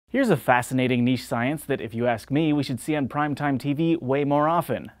Here's a fascinating niche science that, if you ask me, we should see on primetime TV way more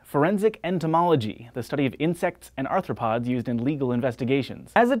often. Forensic entomology, the study of insects and arthropods used in legal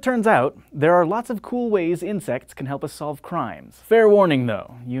investigations. As it turns out, there are lots of cool ways insects can help us solve crimes. Fair warning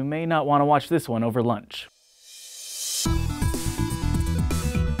though, you may not want to watch this one over lunch.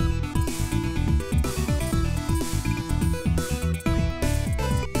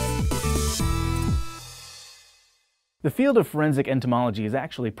 The field of forensic entomology is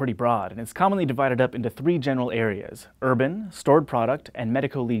actually pretty broad, and it's commonly divided up into three general areas: urban, stored product, and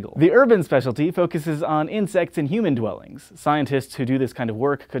medico-legal. The urban specialty focuses on insects in human dwellings. Scientists who do this kind of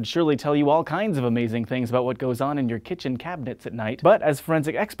work could surely tell you all kinds of amazing things about what goes on in your kitchen cabinets at night, but as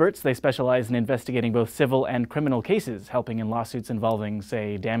forensic experts, they specialize in investigating both civil and criminal cases, helping in lawsuits involving,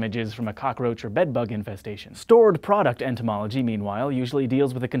 say, damages from a cockroach or bedbug infestation. Stored product entomology, meanwhile, usually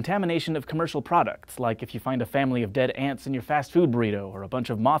deals with the contamination of commercial products, like if you find a family of dead ants in your fast food burrito, or a bunch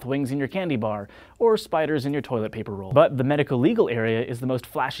of moth wings in your candy bar, or spiders in your toilet paper roll. But the medico-legal area is the most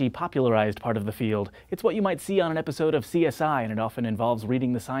flashy, popularized part of the field. It's what you might see on an episode of CSI, and it often involves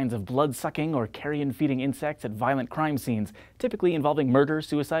reading the signs of blood-sucking or carrion-feeding insects at violent crime scenes, typically involving murder,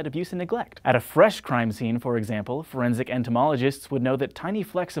 suicide, abuse, and neglect. At a fresh crime scene, for example, forensic entomologists would know that tiny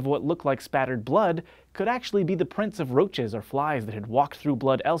flecks of what look like spattered blood could actually be the prints of roaches or flies that had walked through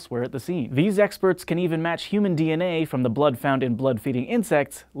blood elsewhere at the scene. These experts can even match human DNA from the blood found in blood-feeding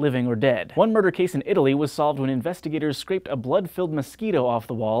insects, living or dead. One murder case in Italy was solved when investigators scraped a blood-filled mosquito off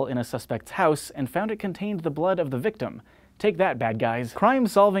the wall in a suspect's house and found it contained the blood of the victim. Take that, bad guys.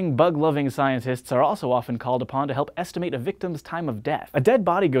 Crime-solving, bug-loving scientists are also often called upon to help estimate a victim's time of death. A dead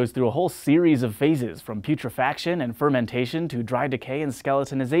body goes through a whole series of phases, from putrefaction and fermentation to dry decay and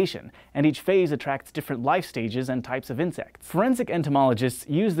skeletonization, and each phase attracts different life stages and types of insects. Forensic entomologists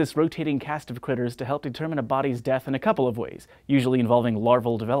use this rotating cast of critters to help determine a body's death in a couple of ways, usually involving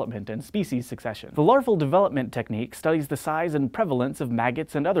larval development and species succession. The larval development technique studies the size and prevalence of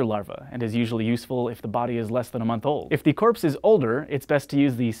maggots and other larvae, and is usually useful if the body is less than a month old. If the corpse is older, it's best to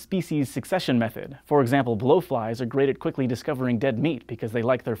use the species succession method. For example, blowflies are great at quickly discovering dead meat because they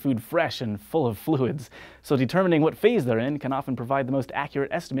like their food fresh and full of fluids, so determining what phase they're in can often provide the most accurate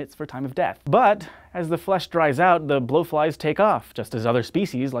estimates for time of death. But as the flesh dries out, the blowflies take off, just as other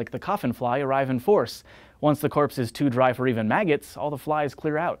species like the coffin fly arrive in force. Once the corpse is too dry for even maggots, all the flies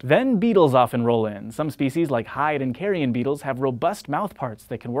clear out. Then beetles often roll in. Some species like hide and carrion beetles have robust mouthparts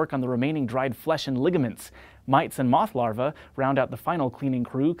that can work on the remaining dried flesh and ligaments. Mites and moth larvae round out the final cleaning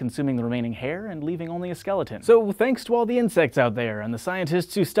crew, consuming the remaining hair and leaving only a skeleton. So thanks to all the insects out there and the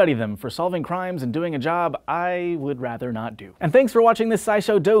scientists who study them for solving crimes and doing a job I would rather not do. And thanks for watching this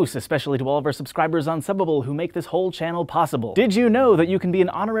SciShow dose, especially to all of our subscribers on Subbable who make this whole channel possible. Did you know that you can be an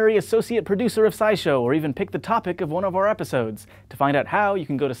honorary associate producer of SciShow, or even pick the topic of one of our episodes? To find out how, you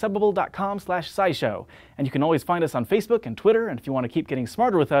can go to subbable.com/SciShow. And you can always find us on Facebook and Twitter, and if you want to keep getting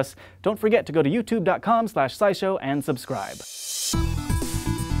smarter with us, don't forget to go to youtube.com/SciShow and subscribe.